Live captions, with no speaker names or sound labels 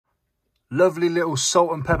Lovely little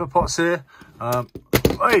salt and pepper pots here.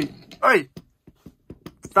 Hey,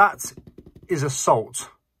 that is a salt.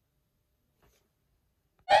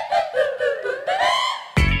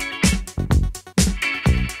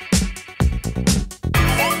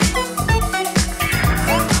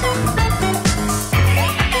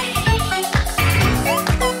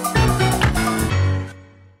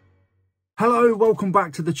 Hello, welcome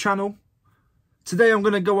back to the channel. Today I'm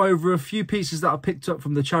going to go over a few pieces that I picked up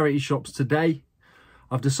from the charity shops today.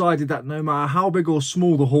 I've decided that no matter how big or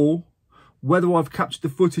small the haul, whether I've captured the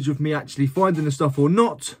footage of me actually finding the stuff or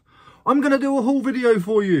not, I'm going to do a haul video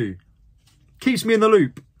for you. Keeps me in the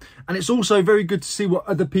loop. And it's also very good to see what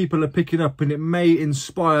other people are picking up, and it may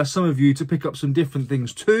inspire some of you to pick up some different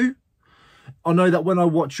things too. I know that when I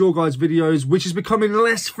watch your guys' videos, which is becoming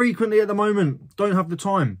less frequently at the moment, don't have the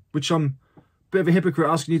time, which I'm bit of a hypocrite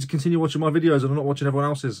asking you to continue watching my videos and I'm not watching everyone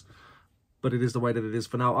else's, but it is the way that it is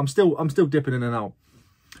for now. I'm still dipping in and out,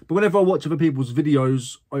 but whenever I watch other people's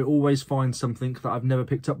videos, I always find something that I've never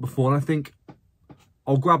picked up before, and I think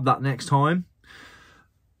I'll grab that next time.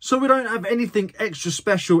 So we don't have anything extra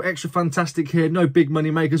special, extra fantastic here, no big money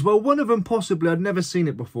makers. Well, one of them possibly, I'd never seen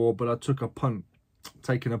it before, but I took a punt.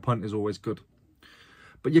 Taking a punt is always good.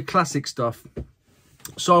 But your classic stuff.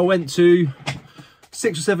 So I went to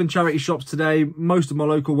 6 or 7 charity shops today, most of my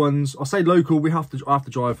local ones. I say local, I have to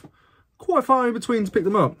drive quite far in between to pick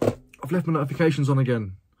them up. I've left my notifications on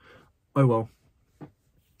again. Oh well.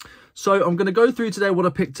 So I'm going to go through today what I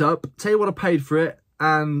picked up, tell you what I paid for it,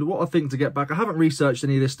 and what I think to get back. I haven't researched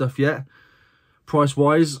any of this stuff yet,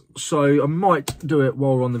 price-wise, so I might do it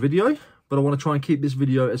while we're on the video, but I want to try and keep this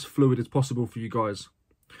video as fluid as possible for you guys.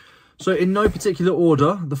 So in no particular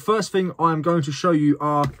order, the first thing I'm going to show you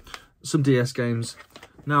are some DS games.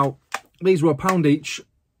 Now, these were £1 each.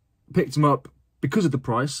 Picked them up because of the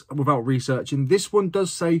price without researching. This one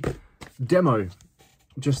does say demo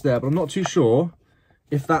just there, but I'm not too sure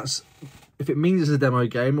if it means it's a demo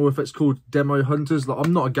game or if it's called Demo Hunters. Like,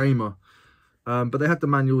 I'm not a gamer, but they had the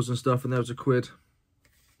manuals and stuff, and there was £1.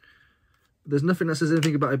 There's nothing that says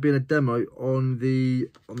anything about it being a demo on the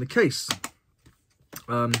case.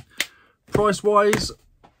 Price wise,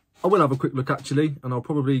 I will have a quick look actually, and I'll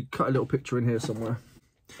probably cut a little picture in here somewhere.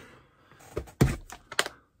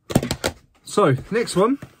 So, next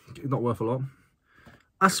one, not worth a lot.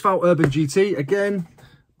 Asphalt Urban GT. Again,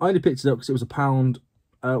 I only picked it up because it was £1.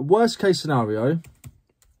 Worst case scenario,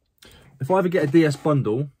 if I ever get a DS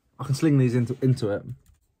bundle, I can sling these into it.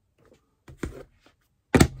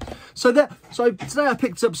 So today I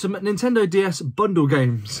picked up some Nintendo DS bundle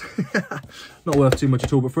games. Not worth too much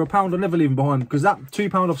at all, but for £1, I'll never leave them behind, because that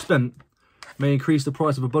 £2 I've spent may increase the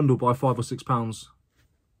price of a bundle by £5 or £6.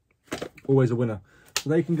 Always a winner. So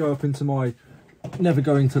they can go up into my never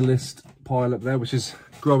going to list pile up there, which is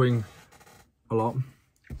growing a lot.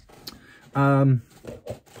 I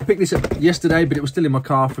picked this up yesterday, but it was still in my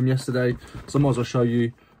car from yesterday, so I might as well show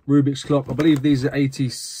you. Rubik's Clock. I believe these are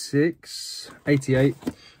 86, 88.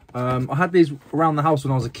 I had these around the house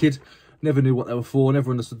when I was a kid. Never knew what they were for, never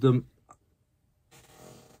understood them.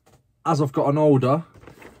 As I've gotten older,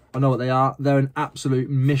 I know what they are. They're an absolute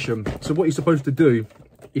mission. So what you're supposed to do,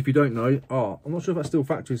 if you don't know, I'm not sure if that's still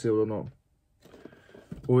factory sealed or not,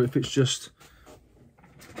 or if it's just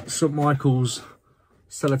St. Michael's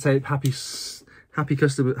sellotape, happy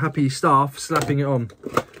customer, happy staff slapping it on.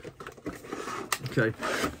 Okay,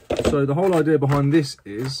 so the whole idea behind this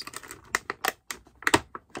is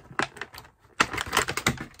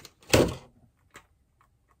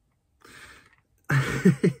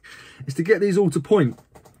is to get these all to point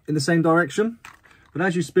in the same direction, but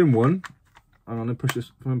as you spin one, hang on, push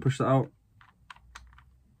that out.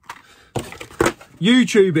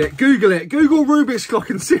 YouTube it, Google Rubik's Clock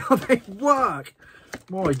and see how they work.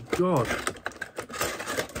 My God.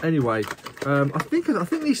 Anyway, I think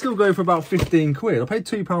these still go for about 15 quid. I paid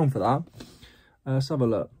 £2 for that. Let's have a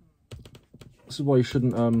look. This is why you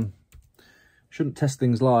shouldn't test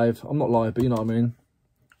things live. I'm not live, but you know what I mean,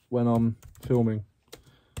 when I'm filming.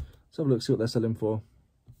 Let's have a look, see what they're selling for.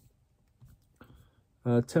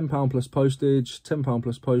 £10 plus postage, £10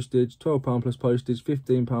 plus postage, £12 plus postage,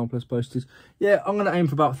 £15 plus postage. Yeah, I'm going to aim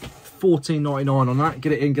for about £14.99 on that.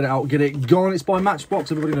 Get it in, get it out, get it gone. It's by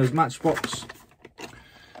Matchbox. Everybody knows Matchbox.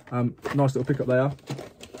 Nice little pickup there.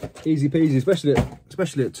 Easy peasy, especially at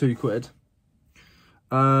 £2.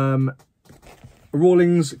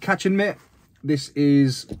 Rawlings catching mitt. This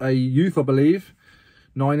is a youth, I believe,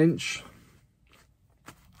 9-inch.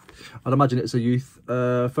 I'd imagine it's a youth,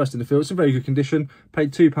 first in the field. It's in very good condition.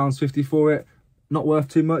 Paid £2.50 for it. Not worth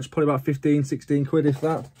too much, probably about 15, 16 quid, if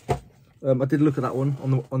that. I did look at that one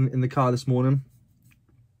in the car this morning.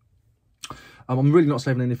 I'm really not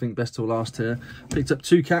saving anything best till last here. Picked up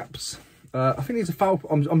 2 caps. I think these are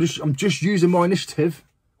Falcons. I'm just using my initiative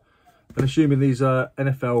and assuming these are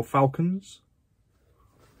NFL Falcons.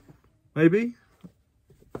 Maybe.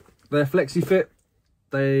 They're flexi fit.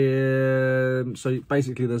 They so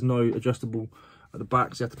basically there's no adjustable at the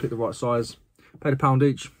back, so you have to pick the right size. Paid £1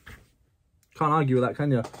 each. Can't argue with that,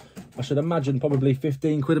 can you? I should imagine probably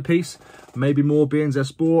 15 quid a piece, maybe more, being their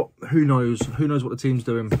sport. Who knows? Who knows what the team's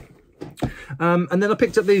doing? And then I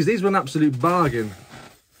picked up these. These were an absolute bargain.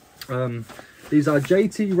 These are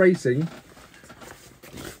JT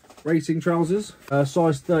racing trousers,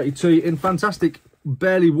 size 32, in fantastic,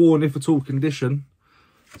 barely worn if at all condition.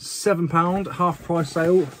 £7, half price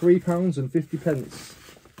sale, £3.50.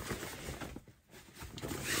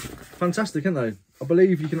 Fantastic, aren't they? I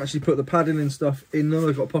believe you can actually put the padding and stuff in them.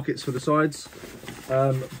 They've got pockets for the sides.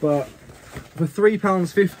 But for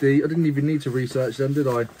 £3.50, I didn't even need to research them, did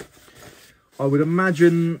I? I would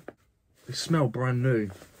imagine they smell brand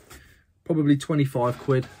new. Probably 25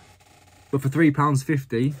 quid. But for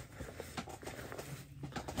 £3.50,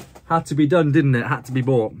 had to be done, didn't it? Had to be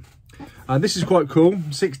bought. This is quite cool.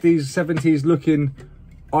 60s, 70s looking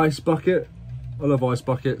ice bucket. I love ice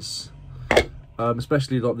buckets.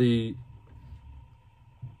 Especially like the...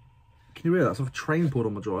 Can you hear that? It's like a train pulled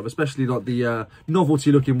on my drive. Especially like the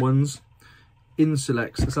novelty looking ones.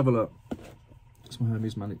 Insulex. Let's have a look. That's my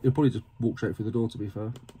Hermes man. He'll probably just walk straight through the door, to be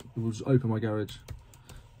fair. We'll just open my garage.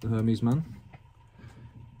 The Hermes man.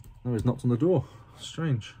 No, he's knocked on the door.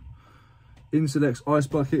 Strange. Insulex ice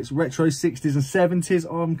buckets, retro 60s and 70s.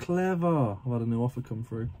 Oh, I'm clever. I've had a new offer come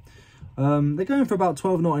through. They're going for about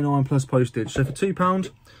 £12.99 plus postage. So for £2,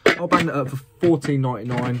 I'll bang it up for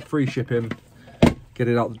 £14.99, free shipping. Get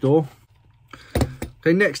it out the door.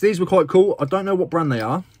 Okay, next, these were quite cool. I don't know what brand they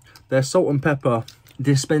are. They're salt and pepper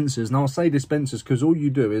dispensers. Now, I'll say dispensers because all you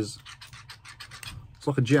do is, it's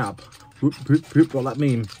like a jab. Whoop, whoop, whoop, what that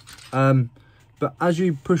mean? But as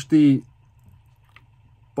you push the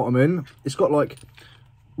bottom in, it's got like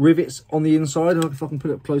rivets on the inside. If I can put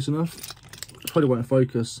it up close enough, it probably won't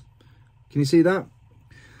focus. Can you see that?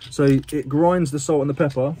 So it grinds the salt and the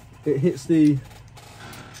pepper. It hits the,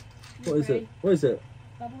 what is it? What is it?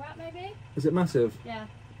 Bubble wrap maybe? Is it massive? Yeah.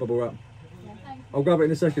 Bubble wrap. Yeah, thanks. I'll grab it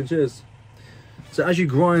in a second, cheers. So as you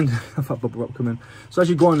grind, I've had bubble wrap come in. So as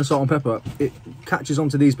you grind the salt and pepper, it catches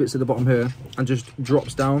onto these bits at the bottom here and just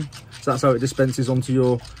drops down. So that's how it dispenses onto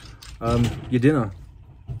your dinner.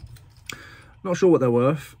 Not sure what they're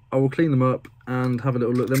worth. I will clean them up and have a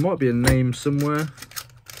little look. There might be a name somewhere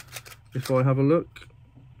if I have a look.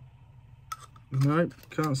 No,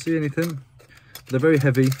 can't see anything. They're very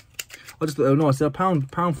heavy. I just thought they were nice. They're a pound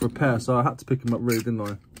for a pair, so I had to pick them up really,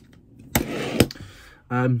 didn't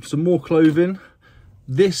I? Some more clothing.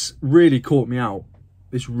 This really caught me out.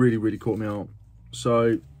 This really caught me out.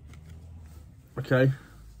 So, okay.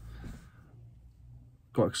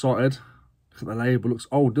 Got excited. Look at the label. Looks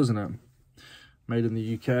old, doesn't it? Made in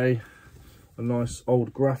the UK. A nice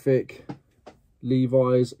old graphic.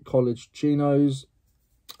 Levi's college chinos.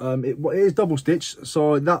 It is double stitched,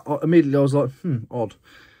 so that immediately I was like, odd.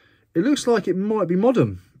 It looks like it might be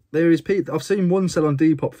modern. There is, I've seen one sell on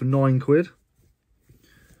Depop for 9 quid.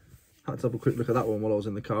 Had to have a quick look at that one while I was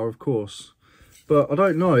in the car, of course. But I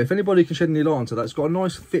don't know if anybody can shed any light onto that. It's got a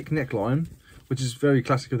nice thick neckline, which is very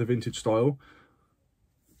classic of the vintage style.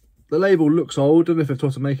 The label looks old. I don't know if they've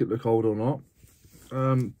tried to make it look old or not.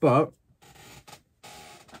 But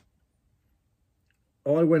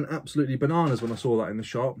I went absolutely bananas when I saw that in the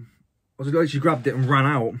shop. I actually grabbed it and ran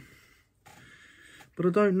out. But I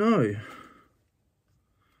don't know.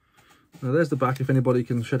 Now there's the back if anybody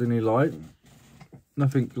can shed any light.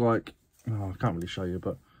 Nothing like, oh, I can't really show you,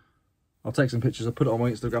 but I'll take some pictures. I'll put it on my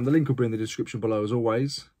Instagram. The link will be in the description below as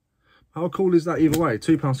always. How cool is that either way?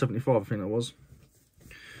 £2.75 I think that was.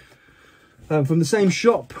 From the same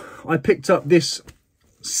shop, I picked up this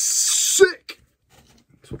sick,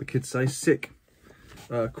 that's what the kids say, sick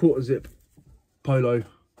quarter zip polo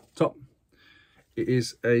top. It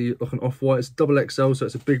is like an off-white. It's double XL, so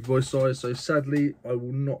it's a big boy size. So sadly, I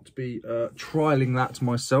will not be trialing that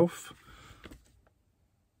myself.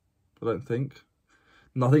 I don't think.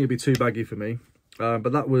 No, I think it'd be too baggy for me.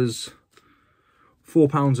 But that was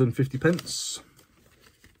 £4.50.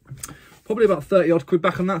 Probably about 30 odd quid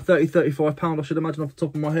back on that. 35 pound, I should imagine, off the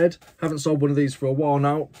top of my head. Haven't sold one of these for a while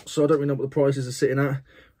now, so I don't really know what the prices are sitting at.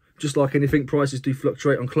 Just like anything, prices do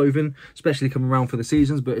fluctuate on clothing, especially coming around for the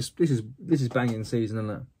seasons. But this is banging season, isn't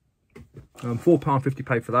it? £4.50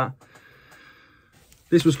 paid for that.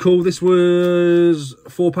 This was cool. This was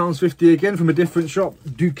 £4.50 again from a different shop.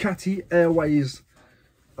 Ducati Airways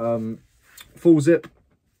full zip.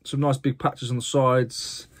 some nice big patches on the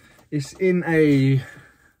sides. It's in a, you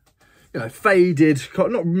know, faded,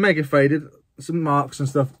 not mega faded, some marks and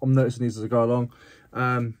stuff. I'm noticing these as I go along.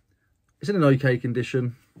 It's in an okay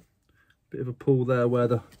condition. Bit of a pull there where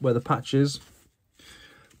the patch is.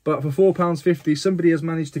 But for £4.50, somebody has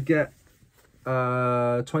managed to get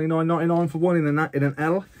 $29.99 for one in an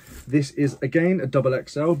L. This is again a double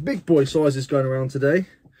XL. Big boy sizes going around today.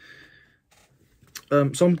 So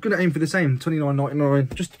I'm going to aim for the same,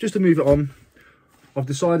 $29.99, just to move it on. I've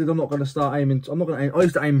decided I'm not going to start aiming. I'm not going to aim. I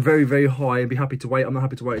used to aim very, very high and be happy to wait. I'm not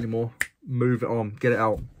happy to wait anymore. Move it on, get it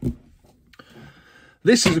out.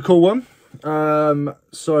 This is a cool one.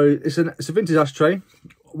 So it's a vintage ashtray.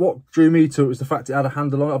 What drew me to it was the fact it had a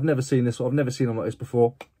handle on it. I've never seen this. I've never seen them like this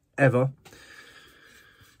before, ever.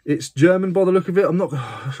 It's German by the look of it. I'm not.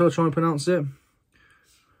 Shall I try and pronounce it?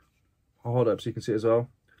 I'll hold it up so you can see it as well.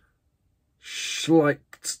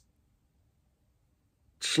 Schleicht.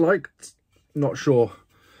 Not sure.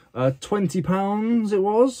 £20 it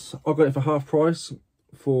was. I got it for half price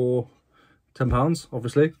for £10,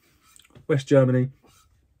 obviously. West Germany.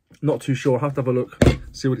 Not too sure. I have to have a look,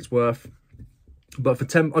 see what it's worth. But for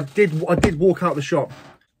 10, I did walk out the shop,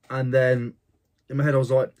 and then in my head I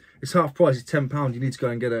was like, it's half price, it's £10, you need to go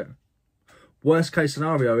and get it. Worst case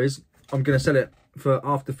scenario is I'm going to sell it for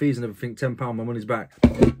after fees and everything, £10, my money's back.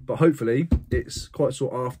 But hopefully it's quite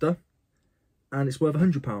sought after and it's worth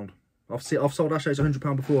 £100. I've sold ashtrays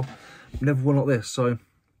 £100 before, never one like this, so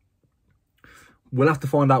we'll have to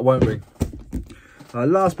find out, won't we?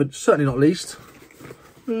 Last but certainly not least,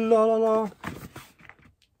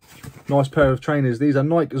 nice pair of trainers. These are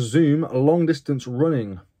Nike Zoom long distance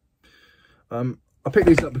running. I picked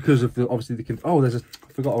these up because of obviously the oh, I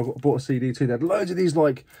forgot I bought a CD too. They had loads of these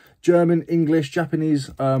like German, English, Japanese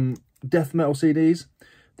death metal CDs.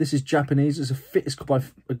 This is Japanese. It's by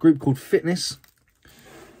a group called Fitness.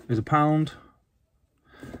 It's £1.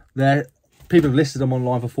 People have listed them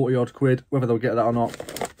online for 40 odd quid. Whether they'll get that or not,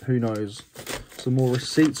 who knows. Some more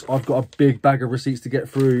receipts. I've got a big bag of receipts to get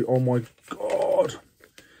through. Oh my god.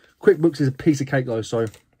 QuickBooks is a piece of cake though, so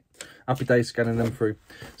happy days scanning them through.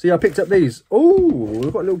 So yeah, I picked up these. Oh,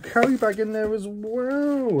 we've got a little carry bag in there as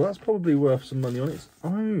well. That's probably worth some money on its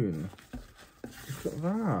own. Look at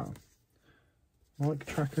that. Like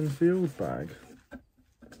track and field bag.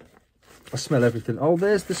 I smell everything. Oh,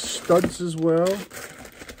 there's the studs as well.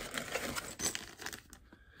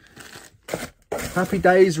 Happy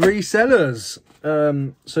days resellers.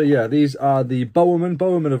 So yeah, these are the Bowerman.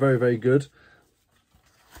 Bowerman are very, very good.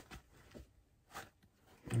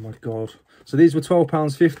 Oh my god. So these were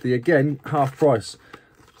 £12.50. Again, half price.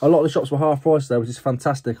 A lot of the shops were half price there, which is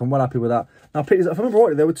fantastic. I'm well happy with that. Now, if I remember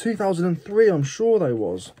rightly, they were 2003. I'm sure they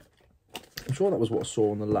was. I'm sure that was what I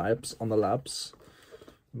saw on the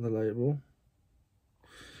label.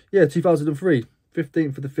 Yeah, 2003.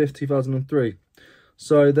 15th of the 5th, 2003.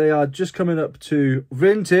 So they are just coming up to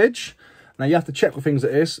vintage. Now you have to check with things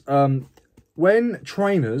like this. When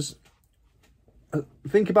trainers,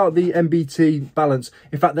 think about the MBT balance.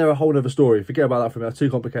 In fact, they're a whole other story. Forget about that for a minute. Too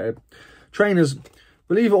complicated. Trainers,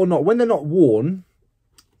 believe it or not, when they're not worn,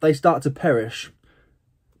 they start to perish.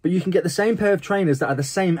 But you can get the same pair of trainers that are the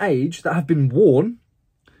same age that have been worn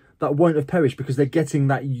that won't have perished because they're getting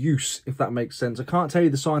that use, if that makes sense. I can't tell you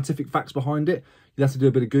the scientific facts behind it. You'll have to do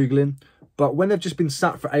a bit of Googling. But when they've just been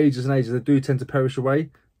sat for ages and ages, they do tend to perish away.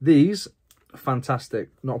 These, fantastic.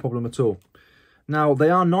 Not a problem at all. Now, they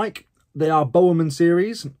are Nike. They are Bowerman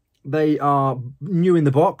series. They are new in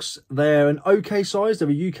the box. They're an okay size. They're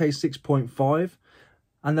a UK 6.5.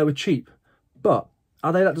 And they were cheap. But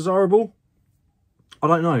are they that desirable? I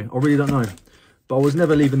don't know. I really don't know. But I was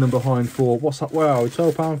never leaving them behind for, what's that? Wow,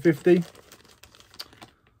 £12.50.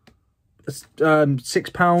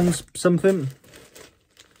 £6 something.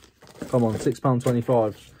 Come on,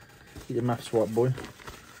 £6.25. Get your maths right, boy.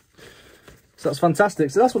 So that's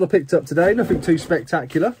fantastic. So that's what I picked up today. Nothing too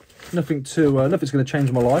spectacular. Nothing's going to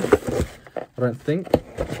change my life, I don't think.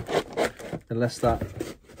 Unless that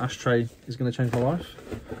ashtray is going to change my life.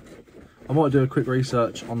 I might do a quick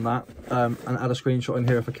research on that and add a screenshot in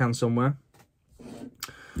here if I can somewhere.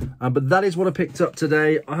 But that is what I picked up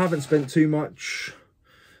today. I haven't spent too much.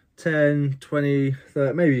 10, 20,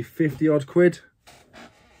 30, maybe 50 odd quid.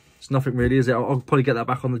 It's nothing really, is it? I'll probably get that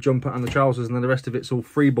back on the jumper and the trousers, and then the rest of it's all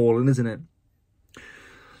free balling, isn't it?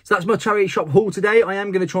 So that's my charity shop haul today. I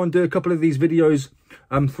am going to try and do a couple of these videos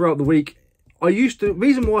throughout the week.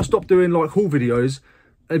 Reason why I stopped doing like haul videos,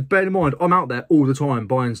 bear in mind, I'm out there all the time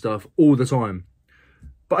buying stuff, all the time.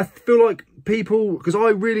 But I feel like people, because I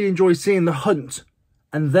really enjoy seeing the hunt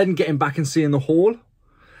and then getting back and seeing the haul.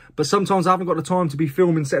 but sometimes I haven't got the time to be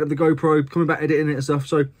filming, setting up the GoPro, coming back, editing it and stuff.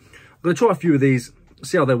 So I'm going to try a few of these,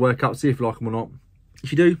 see how they work out, see if you like them or not.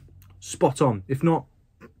 If you do, spot on. If not,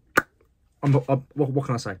 what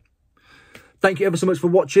can I say? Thank you ever so much for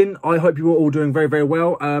watching. I hope you are all doing very, very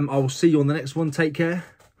well. I will see you on the next one. Take care.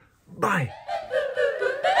 Bye.